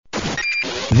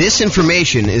This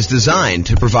information is designed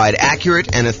to provide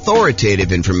accurate and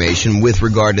authoritative information with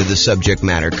regard to the subject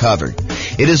matter covered.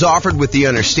 It is offered with the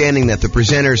understanding that the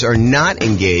presenters are not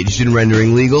engaged in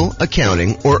rendering legal,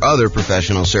 accounting, or other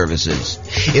professional services.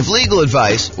 If legal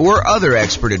advice or other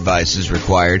expert advice is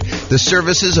required, the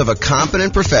services of a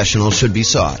competent professional should be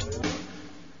sought.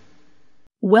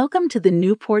 Welcome to the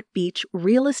Newport Beach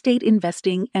Real Estate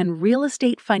Investing and Real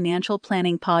Estate Financial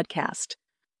Planning Podcast.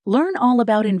 Learn all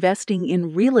about investing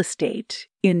in real estate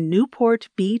in Newport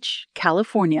Beach,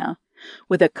 California,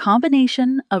 with a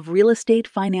combination of real estate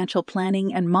financial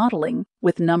planning and modeling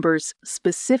with numbers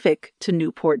specific to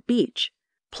Newport Beach,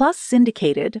 plus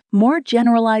syndicated, more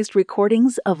generalized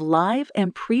recordings of live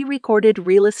and pre-recorded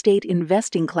real estate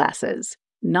investing classes,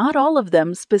 not all of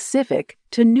them specific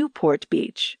to Newport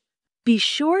Beach. Be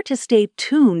sure to stay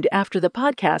tuned after the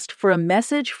podcast for a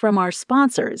message from our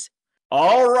sponsors.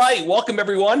 All right. Welcome,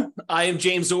 everyone. I am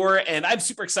James Orr, and I'm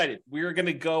super excited. We're going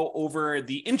to go over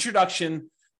the introduction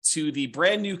to the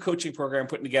brand new coaching program I'm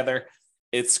putting together.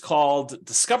 It's called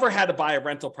Discover How to Buy a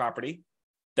Rental Property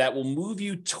that will move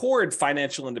you toward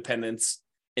financial independence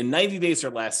in 90 days or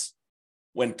less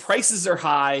when prices are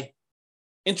high,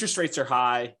 interest rates are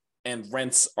high, and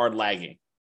rents are lagging.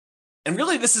 And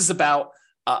really, this is about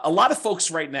a lot of folks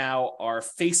right now are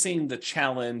facing the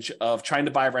challenge of trying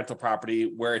to buy a rental property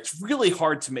where it's really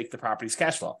hard to make the property's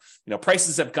cash flow. You know,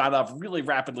 prices have gone up really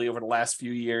rapidly over the last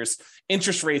few years.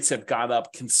 Interest rates have gone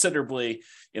up considerably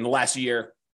in the last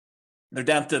year. They're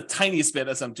down to the tiniest bit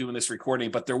as I'm doing this recording,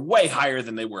 but they're way higher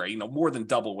than they were, more than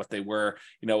double what they were,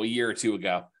 a year or two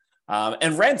ago.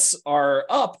 And rents are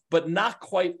up, but not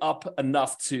quite up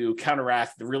enough to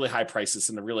counteract the really high prices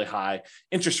and the really high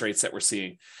interest rates that we're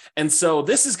seeing. And so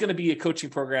this is going to be a coaching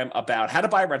program about how to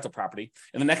buy a rental property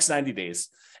in the next 90 days,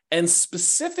 and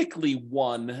specifically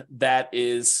one that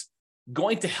is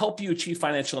going to help you achieve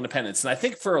financial independence. And I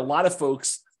think for a lot of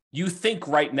folks, you think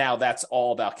right now that's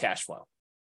all about cash flow.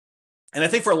 And I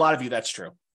think for a lot of you, that's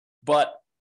true. But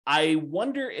I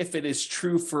wonder if it is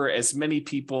true for as many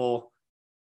people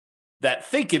that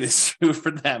think it is true for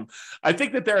them. I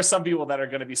think that there are some people that are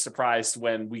going to be surprised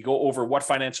when we go over what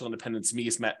financial independence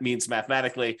means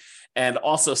mathematically, and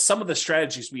also some of the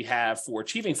strategies we have for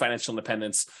achieving financial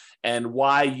independence and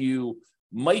why you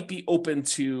might be open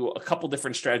to a couple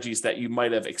different strategies that you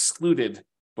might have excluded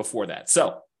before that.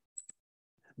 So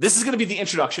this is going to be the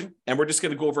introduction, and we're just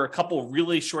going to go over a couple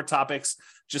really short topics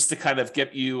just to kind of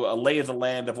get you a lay of the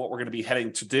land of what we're going to be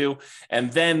heading to do.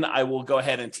 And then I will go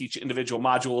ahead and teach individual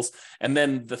modules. And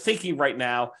then the thinking right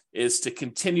now is to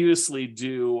continuously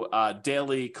do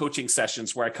daily coaching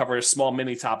sessions where I cover small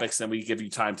mini topics, and we give you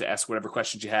time to ask whatever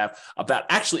questions you have about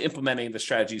actually implementing the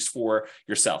strategies for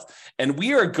yourself. And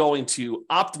we are going to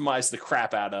optimize the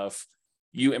crap out of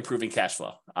you improving cash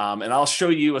flow. And I'll show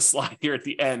you a slide here at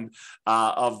the end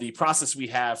of the process we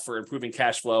have for improving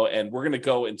cash flow. And we're going to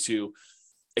go into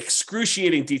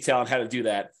excruciating detail on how to do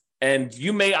that. And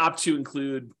you may opt to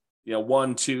include,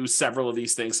 one, two, several of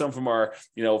these things. Some of them are,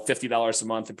 $50 a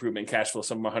month improvement in cash flow.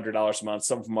 Some of them are $100 a month.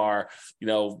 Some of them are,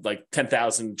 like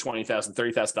 $10,000, $20,000,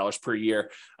 $30,000 per year,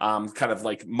 kind of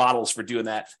like models for doing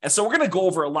that. And so we're going to go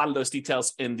over a lot of those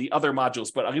details in the other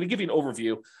modules, but I'm going to give you an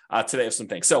overview today of some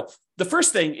things. So the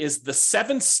first thing is the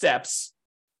 7 steps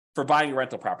for buying a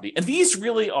rental property. And these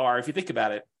really are, if you think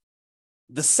about it,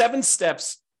 the 7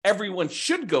 steps everyone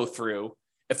should go through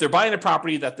if they're buying a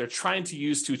property that they're trying to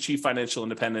use to achieve financial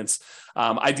independence,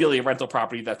 ideally a rental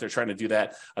property that they're trying to do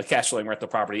that, a cash flowing rental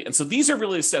property. And so these are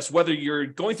really the steps, whether you're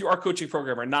going through our coaching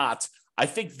program or not. I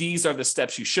think these are the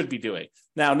steps you should be doing.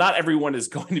 Now, not everyone is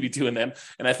going to be doing them,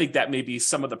 and I think that may be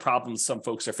some of the problems some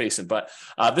folks are facing, but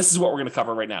this is what we're going to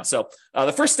cover right now. So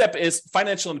the first step is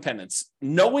financial independence,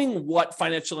 knowing what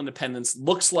financial independence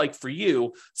looks like for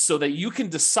you so that you can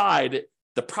decide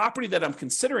the property that I'm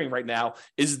considering right now,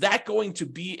 is that going to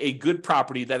be a good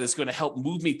property that is going to help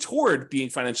move me toward being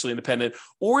financially independent?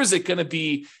 Or is it going to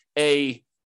be a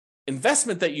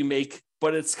investment that you make,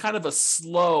 but it's kind of a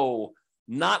slow,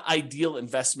 not ideal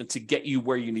investment to get you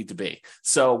where you need to be?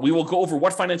 So we will go over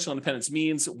what financial independence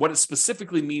means, what it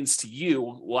specifically means to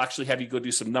you. We'll actually have you go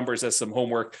do some numbers as some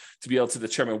homework to be able to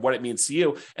determine what it means to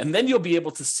you. And then you'll be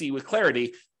able to see with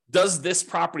clarity, does this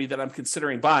property that I'm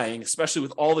considering buying, especially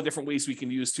with all the different ways we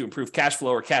can use to improve cash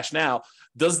flow or cash now,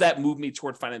 does that move me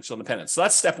toward financial independence? So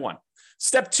that's step 1.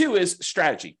 Step 2 is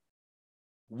strategy.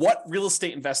 What real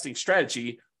estate investing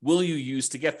strategy will you use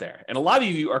to get there? And a lot of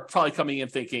you are probably coming in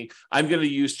thinking, I'm going to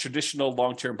use traditional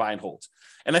long-term buy and hold.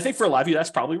 And I think for a lot of you,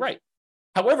 that's probably right.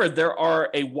 However, there are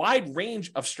a wide range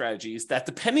of strategies that,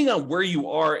 depending on where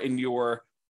you are in your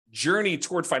journey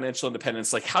toward financial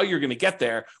independence, like how you're going to get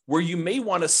there, where you may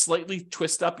want to slightly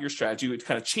twist up your strategy,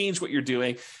 kind of change what you're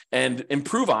doing and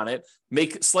improve on it,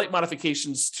 make slight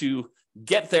modifications to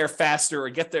get there faster or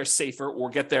get there safer or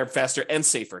get there faster and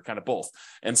safer, kind of both.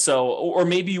 And so, or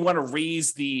maybe you want to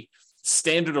raise the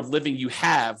standard of living you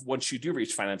have once you do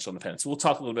reach financial independence. We'll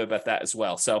talk a little bit about that as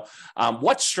well. So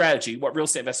what real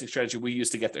estate investing strategy we use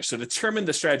to get there? So determine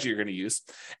the strategy you're going to use.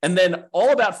 And then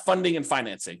all about funding and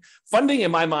financing. Funding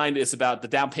in my mind is about the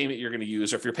down payment you're going to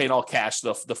use, or if you're paying all cash,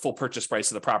 the full purchase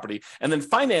price of the property. And then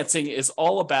financing is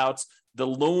all about the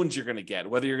loans you're going to get,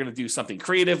 whether you're going to do something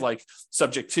creative like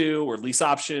subject to or lease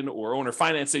option or owner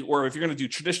financing, or if you're going to do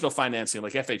traditional financing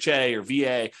like FHA or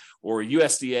VA or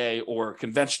USDA or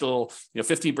conventional,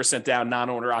 15% down,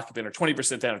 non-owner occupant, or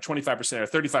 20% down, or 25%,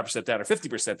 or 35% down, or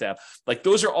 50% down. Like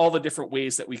those are all the different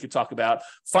ways that we could talk about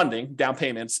funding, down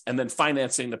payments, and then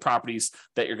financing the properties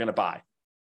that you're going to buy.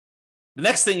 The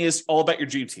next thing is all about your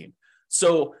dream team.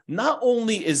 So not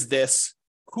only is this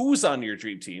who's on your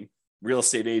dream team, real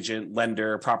estate agent,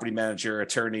 lender, property manager,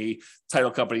 attorney, title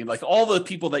company, like all the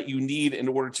people that you need in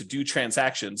order to do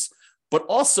transactions, but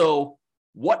also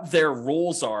what their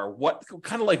roles are, what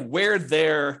kind of like where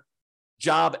their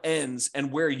job ends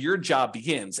and where your job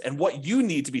begins, and what you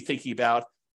need to be thinking about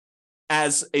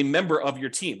as a member of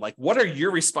your team. Like, what are your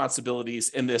responsibilities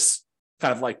in this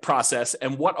kind of like process,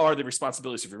 and what are the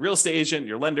responsibilities of your real estate agent,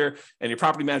 your lender, and your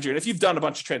property manager? And if you've done a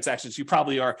bunch of transactions, you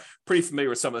probably are pretty familiar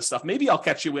with some of this stuff. Maybe I'll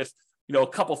catch you with a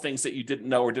couple things that you didn't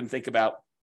know or didn't think about.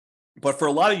 But for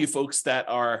a lot of you folks that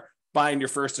are buying your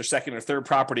first or second or third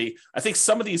property, I think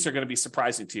some of these are going to be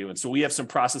surprising to you. And so we have some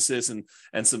processes and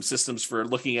some systems for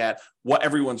looking at what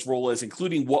everyone's role is,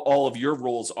 including what all of your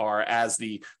roles are as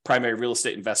the primary real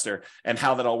estate investor and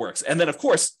how that all works. And then, of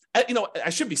course, I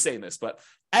should be saying this, but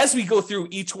as we go through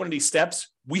each one of these steps,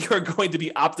 we are going to be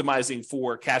optimizing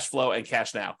for cash flow and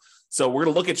cash now. So we're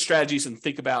going to look at strategies and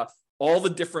think about all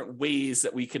the different ways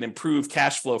that we can improve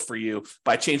cash flow for you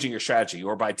by changing your strategy,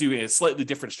 or by doing a slightly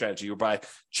different strategy, or by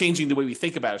changing the way we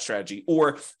think about a strategy,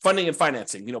 or funding and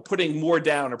financing, putting more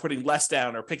down or putting less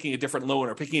down, or picking a different loan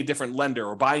or picking a different lender,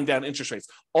 or buying down interest rates,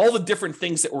 all the different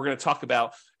things that we're going to talk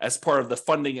about as part of the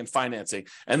funding and financing.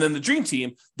 And then the dream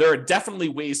team, there are definitely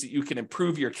ways that you can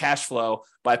improve your cash flow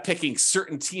by picking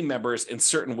certain team members in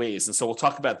certain ways. And so we'll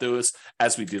talk about those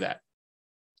as we do that.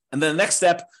 And then the next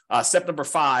step, step number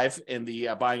 5 in the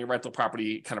buying a rental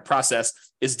property kind of process,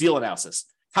 is deal analysis.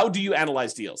 How do you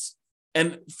analyze deals?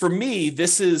 And for me,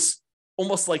 this is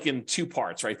almost like in 2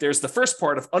 parts, right? There's the first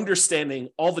part of understanding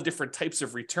all the different types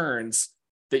of returns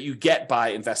that you get by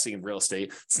investing in real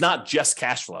estate. It's not just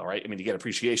cash flow, right? I mean, you get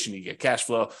appreciation, you get cash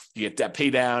flow, you get debt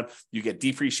pay down, you get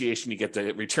depreciation, you get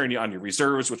the return on your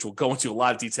reserves, which we'll go into a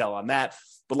lot of detail on that.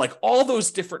 But like all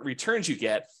those different returns you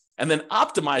get, and then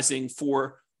optimizing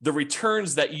for the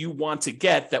returns that you want to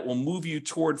get that will move you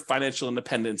toward financial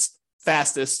independence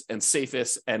fastest and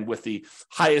safest and with the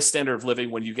highest standard of living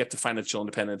when you get to financial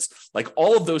independence. Like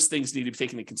all of those things need to be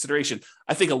taken into consideration.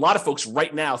 I think a lot of folks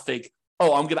right now think,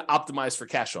 oh, I'm going to optimize for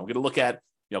cash flow. I'm going to look at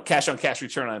cash on cash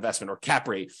return on investment, or cap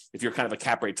rate, if you're kind of a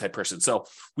cap rate type person. So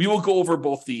we will go over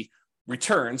both the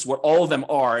returns, what all of them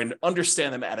are, and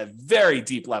understand them at a very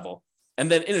deep level. And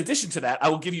then in addition to that, I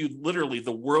will give you literally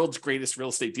the world's greatest real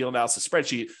estate deal analysis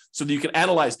spreadsheet so that you can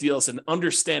analyze deals and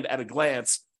understand at a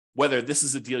glance whether this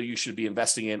is a deal you should be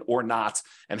investing in or not,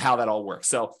 and how that all works.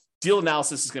 So deal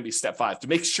analysis is going to be step 5, to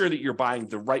make sure that you're buying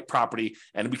the right property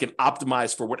and we can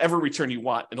optimize for whatever return you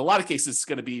want. In a lot of cases, it's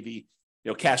going to be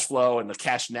the cash flow and the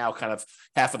cash now kind of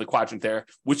half of the quadrant there,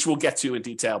 which we'll get to in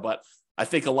detail. But I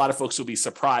think a lot of folks will be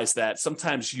surprised that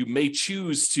sometimes you may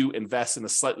choose to invest in a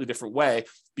slightly different way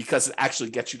because it actually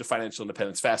gets you to financial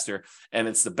independence faster, and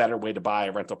it's the better way to buy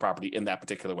a rental property in that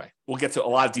particular way. We'll get to a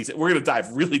lot of detail. We're going to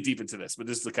dive really deep into this, but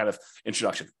this is the kind of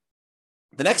introduction.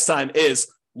 The next time is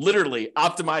literally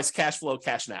optimize cash flow,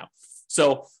 cash now.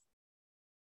 So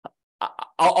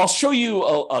I'll show you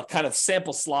a kind of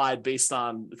sample slide based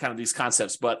on kind of these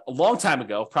concepts, but a long time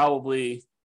ago, probably, if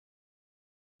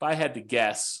I had to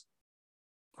guess,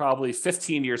 probably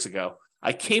 15 years ago,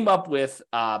 I came up with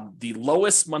the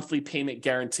lowest monthly payment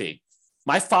guarantee.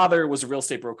 My father was a real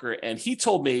estate broker, and he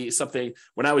told me something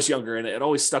when I was younger, and it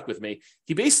always stuck with me.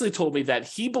 He basically told me that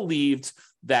he believed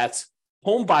that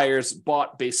home buyers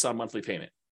bought based on monthly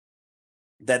payment,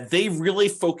 that they really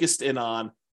focused in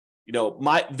on,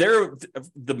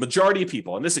 the majority of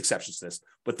people, and this exception to this,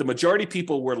 but the majority of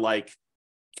people were like,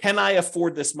 can I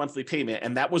afford this monthly payment?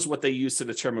 And that was what they used to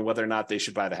determine whether or not they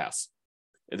should buy the house.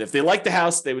 And if they like the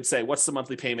house, they would say, what's the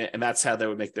monthly payment? And that's how they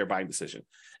would make their buying decision.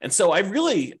 And so that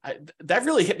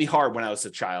really hit me hard when I was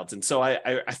a child. And so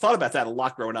I thought about that a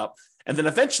lot growing up. And then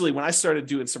eventually when I started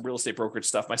doing some real estate brokerage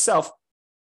stuff myself,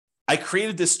 I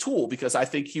created this tool because I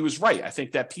think he was right. I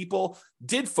think that people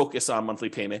did focus on monthly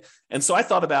payment. And so I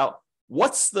thought about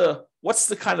what's the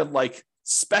kind of like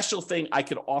special thing I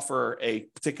could offer a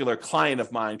particular client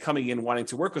of mine coming in wanting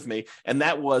to work with me. And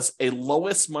that was a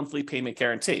lowest monthly payment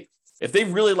guarantee. If they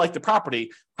really like the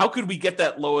property, how could we get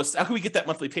that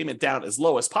monthly payment down as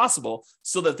low as possible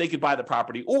so that they could buy the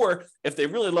property? Or if they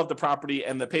really love the property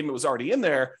and the payment was already in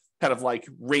there, kind of like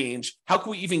range, how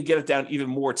can we even get it down even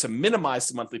more to minimize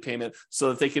the monthly payment so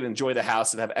that they can enjoy the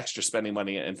house and have extra spending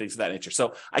money and things of that nature?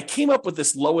 So I came up with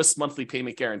this lowest monthly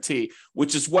payment guarantee,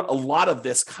 which is what a lot of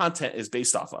this content is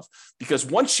based off of. Because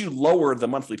once you lower the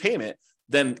monthly payment,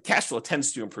 then cash flow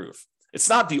tends to improve. It's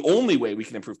not the only way we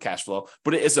can improve cash flow,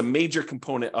 but it is a major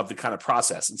component of the kind of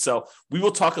process. And so we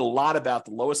will talk a lot about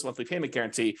the lowest monthly payment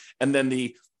guarantee and then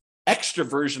the extra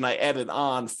version I added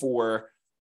on for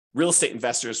real estate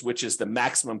investors, which is the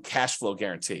maximum cash flow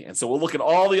guarantee. And so we'll look at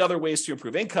all the other ways to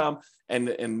improve income and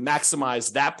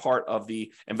maximize that part of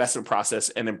the investment process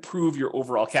and improve your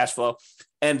overall cash flow.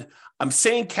 And I'm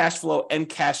saying cash flow and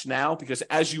cash now because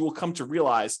as you will come to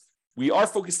realize, we are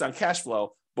focused on cash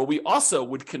flow, but we also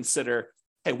would consider,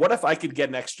 hey, what if I could get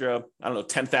an extra, I don't know,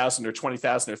 $10,000 or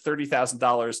 $20,000 or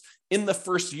 $30,000 in the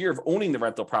first year of owning the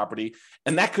rental property?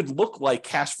 And that could look like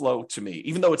cash flow to me,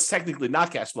 even though it's technically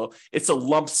not cash flow. It's a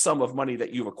lump sum of money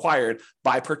that you've acquired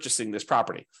by purchasing this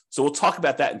property. So we'll talk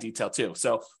about that in detail too.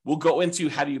 So we'll go into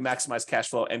how do you maximize cash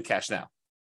flow and cash now.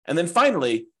 And then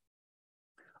finally,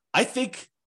 I think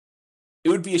it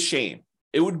would be a shame.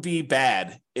 It would be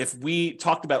bad if we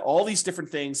talked about all these different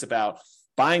things about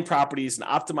buying properties and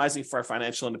optimizing for our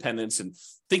financial independence and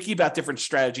thinking about different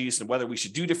strategies and whether we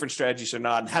should do different strategies or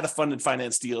not and how to fund and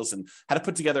finance deals and how to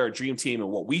put together a dream team and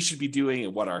what we should be doing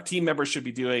and what our team members should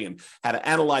be doing and how to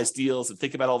analyze deals and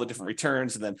think about all the different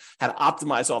returns and then how to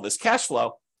optimize all this cash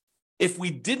flow if we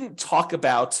didn't talk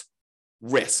about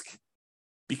risk,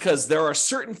 because there are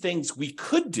certain things we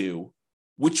could do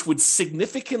which would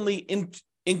significantly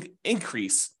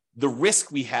increase the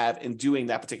risk we have in doing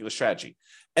that particular strategy.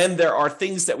 And there are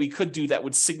things that we could do that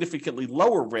would significantly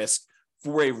lower risk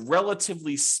for a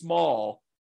relatively small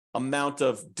amount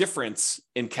of difference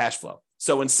in cash flow.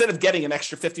 So instead of getting an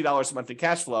extra $50 a month in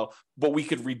cash flow, but we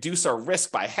could reduce our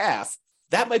risk by half,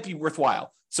 that might be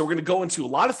worthwhile. So we're going to go into a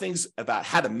lot of things about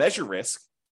how to measure risk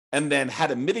and then how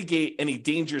to mitigate any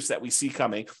dangers that we see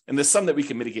coming. And there's some that we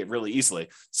can mitigate really easily,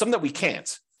 some that we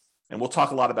can't. And we'll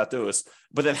talk a lot about those.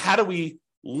 But then how do we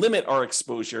limit our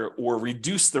exposure or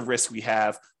reduce the risk we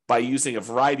have by using a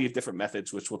variety of different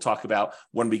methods, which we'll talk about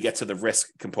when we get to the risk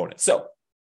component. So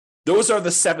those are the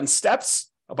 7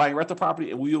 steps of buying a rental property,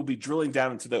 and we will be drilling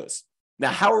down into those. Now,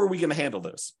 how are we going to handle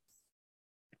those?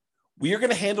 We are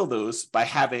going to handle those by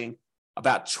having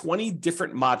about 20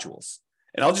 different modules.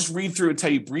 And I'll just read through and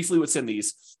tell you briefly what's in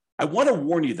these. I want to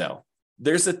warn you, though,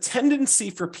 there's a tendency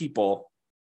for people,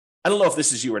 I don't know if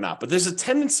this is you or not, but there's a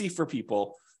tendency for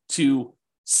people to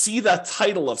see the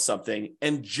title of something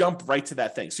and jump right to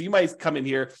that thing. So you might come in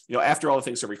here, after all the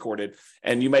things are recorded,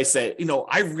 and you might say,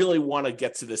 I really want to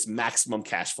get to this maximum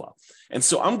cash flow. And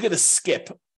so I'm going to skip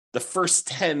the first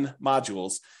 10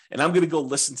 modules, and I'm going to go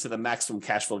listen to the maximum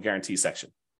cash flow guarantee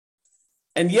section.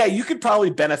 And yeah, you could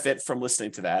probably benefit from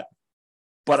listening to that,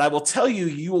 but I will tell you,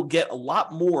 you will get a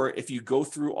lot more if you go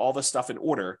through all the stuff in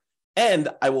order. And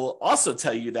I will also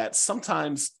tell you that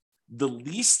sometimes the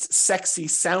least sexy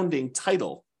sounding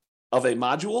title of a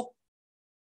module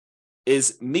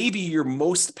is maybe your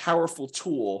most powerful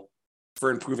tool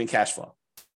for improving cash flow.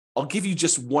 I'll give you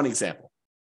just one example.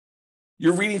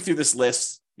 You're reading through this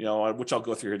list, which I'll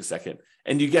go through here in a second,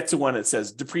 and you get to one that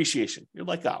says depreciation. You're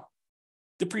like, oh,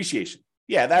 depreciation.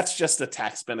 Yeah, that's just a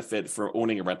tax benefit for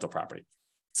owning a rental property.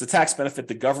 It's a tax benefit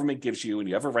the government gives you when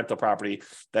you have a rental property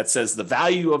that says the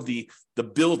value of the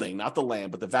building, not the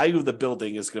land, but the value of the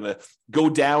building is going to go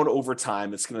down over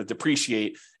time. It's going to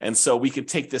depreciate. And so we can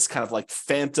take this kind of like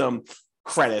phantom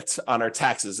credit on our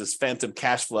taxes, this phantom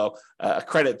cash flow, a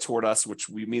credit toward us, which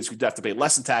means we'd have to pay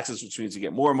less in taxes, which means you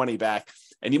get more money back.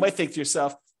 And you might think to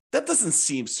yourself, that doesn't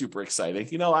seem super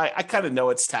exciting. I kind of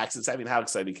know it's taxes. I mean, how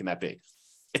exciting can that be?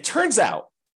 It turns out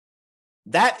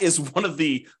that is one of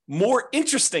the more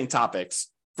interesting topics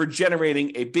for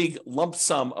generating a big lump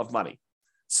sum of money.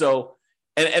 So,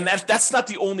 and that's not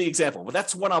the only example, but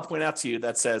that's one I'll point out to you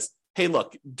that says, hey,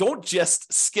 look, don't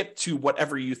just skip to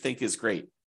whatever you think is great.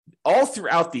 All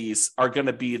throughout these are going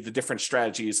to be the different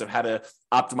strategies of how to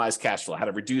optimize cash flow, how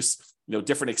to reduce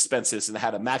different expenses and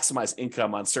how to maximize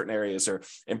income on certain areas or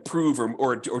improve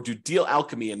or do deal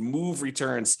alchemy and move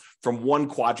returns from one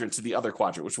quadrant to the other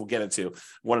quadrant, which we'll get into.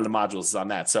 One of the modules is on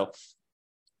that. So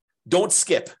don't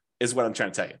skip is what I'm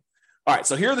trying to tell you. All right,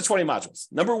 so here are the 20 modules.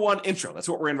 Number 1, intro. That's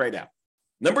what we're in right now.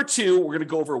 Number 2, we're going to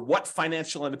go over what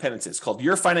financial independence is, called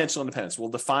Your Financial Independence. We'll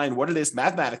define what it is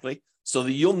mathematically so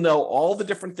that you'll know all the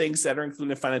different things that are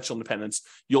included in financial independence.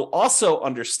 You'll also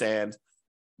understand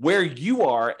where you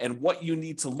are and what you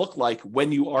need to look like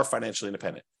when you are financially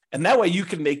independent. And that way you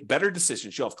can make better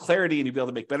decisions. You'll have clarity and you'll be able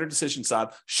to make better decisions on,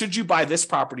 should you buy this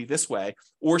property this way,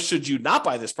 or should you not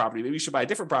buy this property? Maybe you should buy a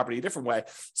different property a different way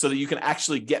so that you can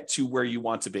actually get to where you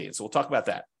want to be. And so we'll talk about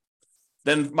that.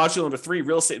 Then module number 3,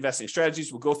 real estate investing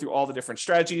strategies. We'll go through all the different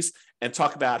strategies and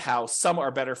talk about how some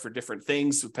are better for different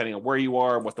things, depending on where you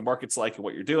are, what the market's like and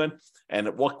what you're doing, and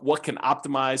what can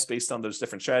optimize based on those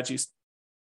different strategies.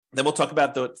 Then we'll talk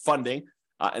about the funding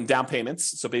and down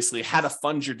payments. So basically how to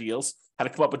fund your deals, how to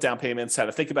come up with down payments, how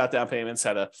to think about down payments,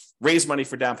 how to raise money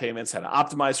for down payments, how to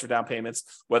optimize for down payments,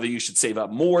 whether you should save up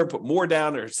more, put more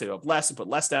down, or save up less and put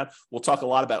less down. We'll talk a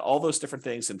lot about all those different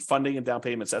things and funding and down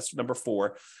payments. That's number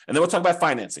 4. And then we'll talk about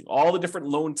financing, all the different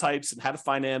loan types and how to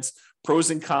finance, pros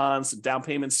and cons, and down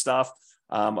payment stuff.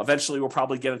 Eventually, we'll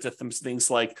probably get into things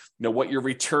like, what your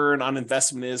return on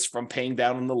investment is from paying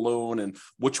down on the loan and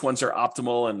which ones are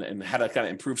optimal and how to kind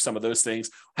of improve some of those things,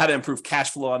 how to improve cash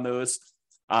flow on those.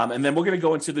 And then we're going to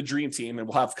go into the Dream Team, and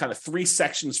we'll have kind of 3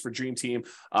 sections for Dream Team.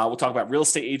 We'll talk about real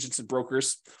estate agents and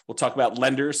brokers. We'll talk about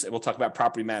lenders, and we'll talk about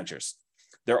property managers.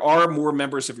 There are more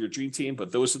members of your Dream Team,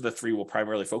 but those are the 3 we'll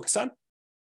primarily focus on.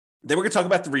 Then we're going to talk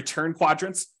about the return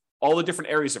quadrants, all the different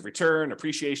areas of return,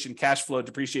 appreciation, cash flow,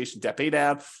 depreciation, debt pay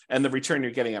down, and the return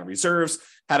you're getting on reserves,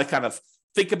 how to kind of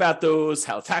think about those,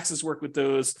 how taxes work with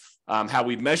those, how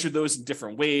we measure those in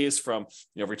different ways, from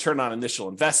return on initial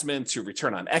investment to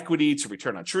return on equity to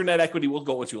return on true net equity. We'll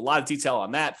go into a lot of detail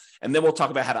on that. And then we'll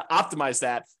talk about how to optimize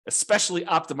that, especially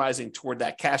optimizing toward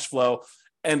that cash flow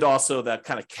and also that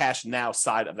kind of cash now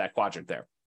side of that quadrant there.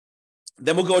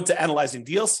 Then we'll go into analyzing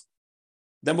deals.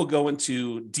 Then we'll go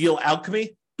into deal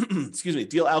alchemy.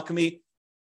 Deal alchemy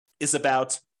is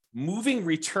about moving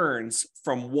returns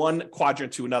from one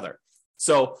quadrant to another.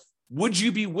 So would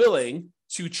you be willing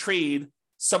to trade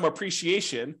some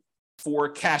appreciation for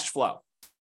cash flow?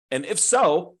 And if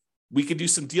so, we could do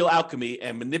some deal alchemy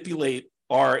and manipulate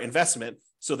our investment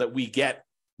so that we get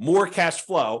more cash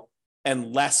flow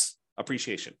and less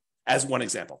appreciation, as one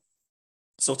example.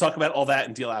 So we'll talk about all that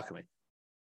in deal alchemy.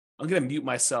 I'm going to mute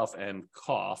myself and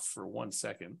cough for 1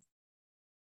 second.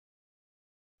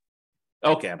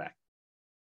 Okay, I'm back.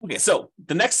 Okay, so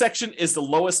the next section is the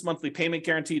lowest monthly payment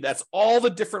guarantee. That's all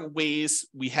the different ways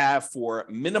we have for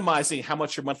minimizing how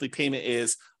much your monthly payment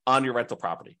is on your rental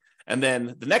property. And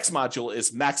then the next module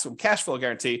is maximum cash flow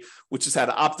guarantee, which is how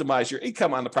to optimize your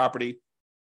income on the property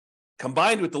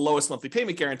combined with the lowest monthly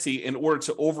payment guarantee in order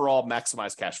to overall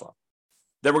maximize cash flow.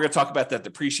 Then we're going to talk about that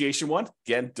depreciation one.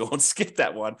 Again, don't skip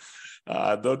that one.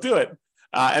 Don't do it.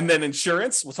 And then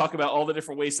insurance. We'll talk about all the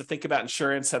different ways to think about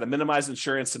insurance, how to minimize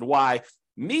insurance, and why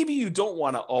maybe you don't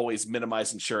want to always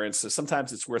minimize insurance. So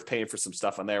sometimes it's worth paying for some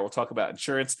stuff on there. We'll talk about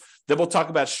insurance. Then we'll talk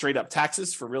about straight up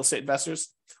taxes for real estate investors.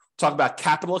 We'll talk about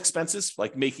capital expenses,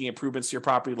 like making improvements to your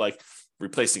property, like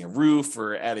replacing a roof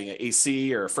or adding an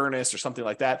AC or a furnace or something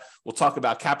like that. We'll talk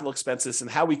about capital expenses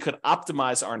and how we could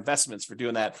optimize our investments for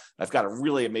doing that. I've got a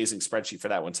really amazing spreadsheet for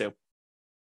that one too.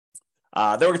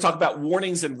 Then we're going to talk about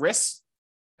warnings and risks,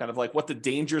 kind of like what the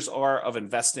dangers are of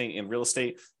investing in real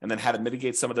estate and then how to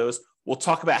mitigate some of those. We'll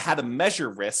talk about how to measure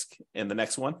risk in the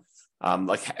next one,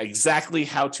 like exactly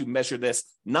how to measure this,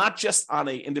 not just on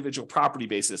an individual property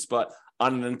basis, but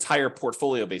on an entire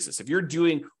portfolio basis. If you're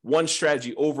doing one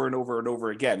strategy over and over and over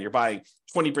again, you're buying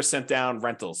 20% down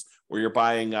rentals, or you're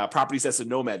buying properties as a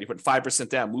nomad, you put 5%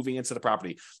 down, moving into the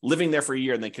property, living there for a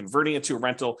year, and then converting it to a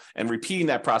rental and repeating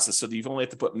that process so that you've only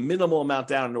have to put minimal amount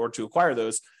down in order to acquire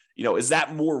those. Is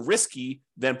that more risky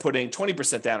than putting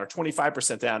 20% down or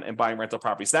 25% down and buying rental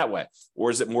properties that way?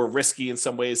 Or is it more risky in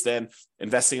some ways than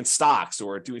investing in stocks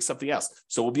or doing something else?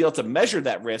 So we'll be able to measure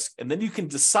that risk, and then you can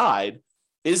decide,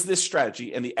 is this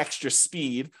strategy and the extra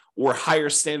speed or higher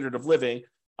standard of living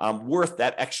worth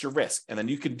that extra risk? And then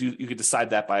you can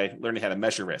decide that by learning how to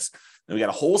measure risk. Then we got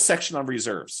a whole section on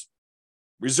reserves.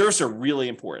 Reserves are really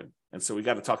important. And so we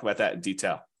got to talk about that in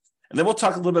detail. And then we'll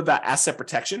talk a little bit about asset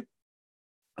protection.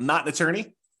 I'm not an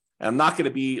attorney, and I'm not going to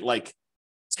be like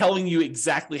telling you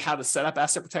exactly how to set up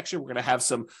asset protection. We're going to have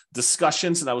some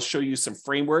discussions, and I will show you some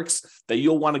frameworks that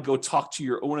you'll want to go talk to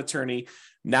your own attorney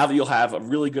now that you'll have a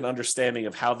really good understanding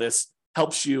of how this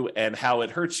helps you and how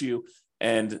it hurts you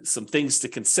and some things to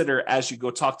consider as you go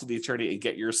talk to the attorney and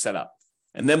get yours set up.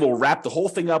 And then we'll wrap the whole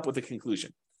thing up with a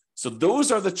conclusion. So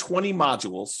those are the 20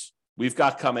 modules we've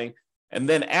got coming. And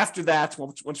then after that,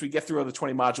 once we get through all the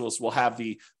 20 modules, we'll have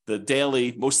the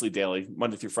daily, mostly daily,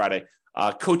 Monday through Friday,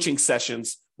 coaching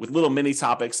sessions with little mini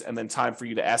topics, and then time for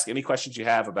you to ask any questions you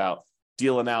have about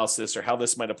deal analysis or how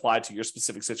this might apply to your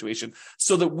specific situation,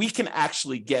 so that we can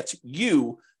actually get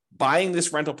you buying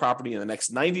this rental property in the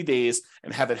next 90 days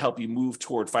and have it help you move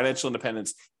toward financial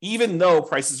independence, even though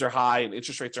prices are high and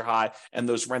interest rates are high and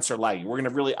those rents are lagging. We're going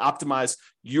to really optimize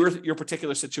your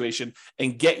particular situation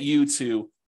and get you to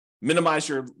minimize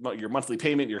your monthly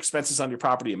payment, your expenses on your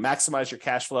property, and maximize your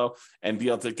cash flow, and be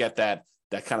able to get that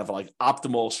kind of like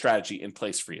optimal strategy in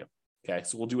place for you. Okay,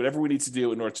 so we'll do whatever we need to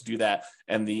do in order to do that.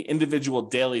 And the individual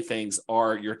daily things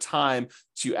are your time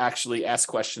to actually ask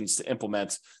questions, to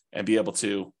implement, and be able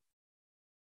to,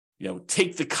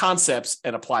 take the concepts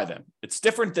and apply them. It's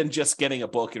different than just getting a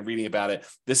book and reading about it.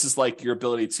 This is like your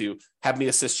ability to have me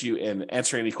assist you in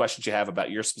answering any questions you have about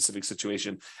your specific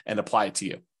situation and apply it to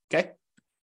you. Okay.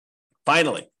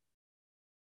 Finally.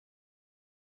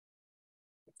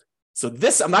 So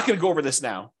this, I'm not going to go over this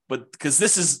now, but because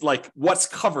this is like what's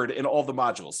covered in all the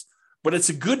modules, but it's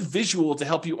a good visual to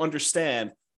help you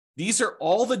understand these are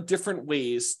all the different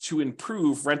ways to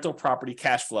improve rental property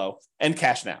cash flow and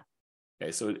cash now.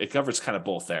 Okay, so it covers kind of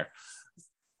both there.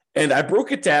 And I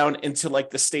broke it down into like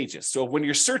the stages. So when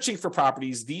you're searching for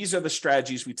properties, these are the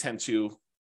strategies we tend to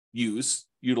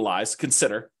utilize,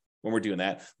 consider when we're doing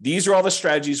that. These are all the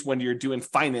strategies when you're doing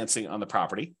financing on the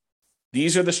property.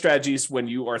 These are the strategies when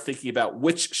you are thinking about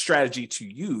which strategy to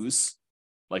use,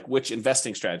 like which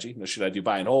investing strategy. Should I do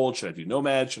buy and hold? Should I do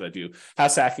nomad? Should I do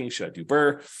house hacking? Should I do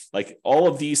BRRRR? Like all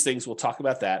of these things, we'll talk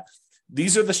about that.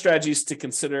 These are the strategies to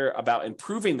consider about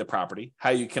improving the property, how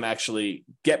you can actually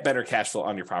get better cash flow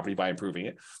on your property by improving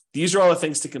it. These are all the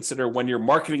things to consider when you're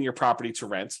marketing your property to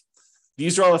rent.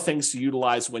 These are all the things to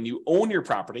utilize when you own your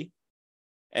property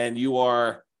and you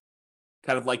are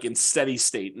kind of like in steady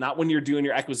state, not when you're doing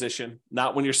your acquisition,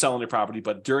 not when you're selling your property,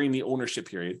 but during the ownership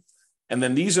period. And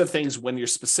then these are things when you're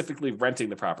specifically renting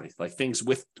the property, like things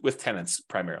with tenants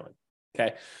primarily.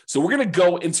 Okay, so we're going to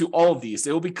go into all of these.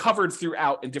 They will be covered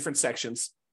throughout in different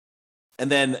sections.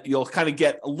 And then you'll kind of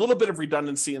get a little bit of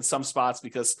redundancy in some spots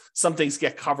because some things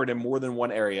get covered in more than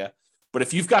one area. But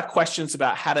if you've got questions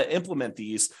about how to implement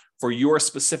these for your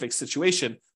specific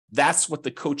situation, that's what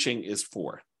the coaching is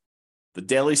for. The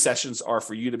daily sessions are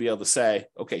for you to be able to say,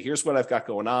 okay, here's what I've got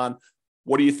going on.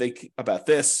 What do you think about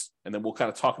this? And then we'll kind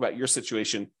of talk about your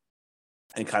situation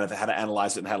and kind of how to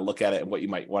analyze it and how to look at it and what you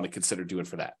might want to consider doing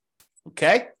for that.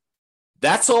 Okay,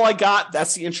 that's all I got.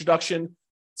 That's the introduction.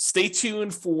 Stay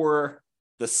tuned for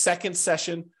the second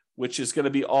session, which is going to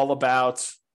be all about,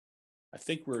 I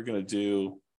think we're going to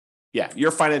do, your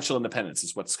financial independence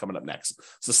is what's coming up next.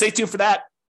 So stay tuned for that.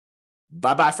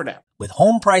 Bye-bye for now. With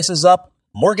home prices up,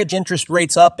 mortgage interest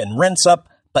rates up, and rents up,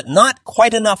 but not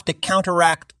quite enough to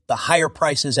counteract the higher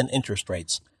prices and interest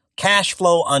rates, cash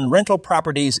flow on rental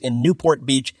properties in Newport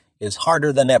Beach is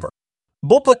harder than ever.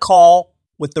 Book a call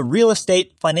with the Real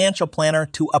Estate Financial Planner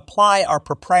to apply our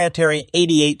proprietary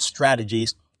 88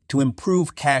 strategies to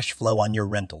improve cash flow on your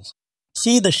rentals.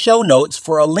 See the show notes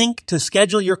for a link to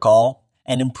schedule your call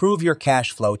and improve your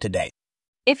cash flow today.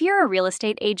 If you're a real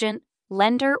estate agent,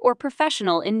 lender, or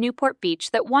professional in Newport Beach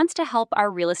that wants to help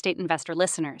our real estate investor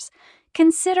listeners,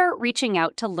 consider reaching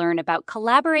out to learn about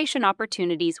collaboration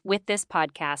opportunities with this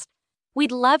podcast.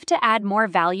 We'd love to add more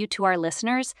value to our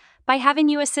listeners by having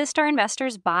you assist our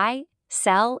investors buy,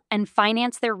 sell, and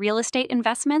finance their real estate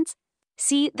investments.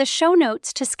 See the show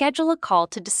notes to schedule a call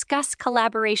to discuss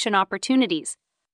collaboration opportunities.